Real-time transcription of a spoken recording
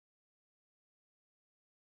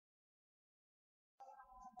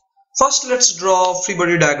First, let's draw a free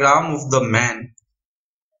body diagram of the man.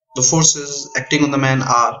 The forces acting on the man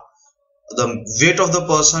are the weight of the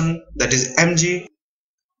person, that is mg,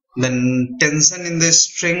 then tension in the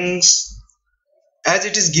strings. As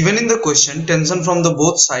it is given in the question, tension from the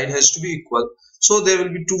both side has to be equal, so there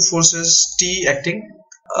will be two forces T acting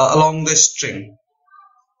along the string.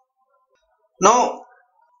 Now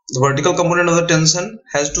the vertical component of the tension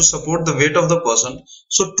has to support the weight of the person,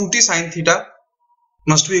 so 2t sin theta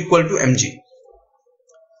must be equal to mg.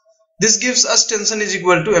 This gives us tension is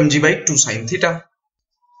equal to mg by 2 sin theta.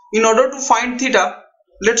 In order to find theta,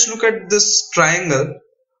 let's look at this triangle.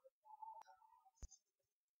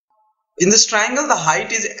 In this triangle, the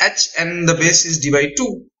height is h and the base is d by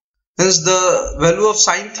 2. Hence, the value of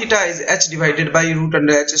sin theta is h divided by root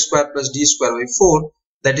under h square plus d square by 4.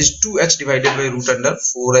 That is 2h divided by root under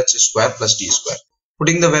 4h square plus d square.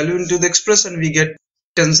 Putting the value into the expression, we get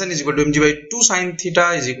tension is equal to mg by 2 sin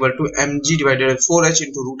theta is equal to mg divided by 4h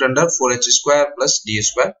into root under 4h square plus d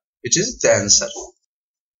square, which is the answer.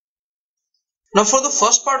 Now for the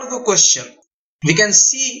first part of the question, we can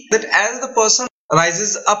see that as the person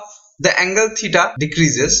rises up, the angle theta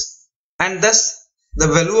decreases, and thus the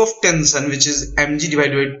value of tension, which is mg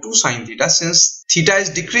divided by 2 sin theta, since theta is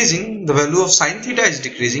decreasing, the value of sin theta is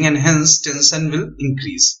decreasing, and hence tension will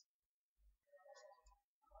increase.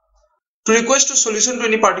 To request a solution to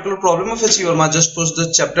any particular problem of HC Verma, just post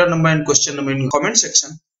the chapter number and question number in the comment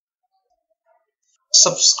section.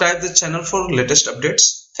 Subscribe the channel for latest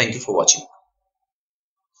updates. Thank you for watching.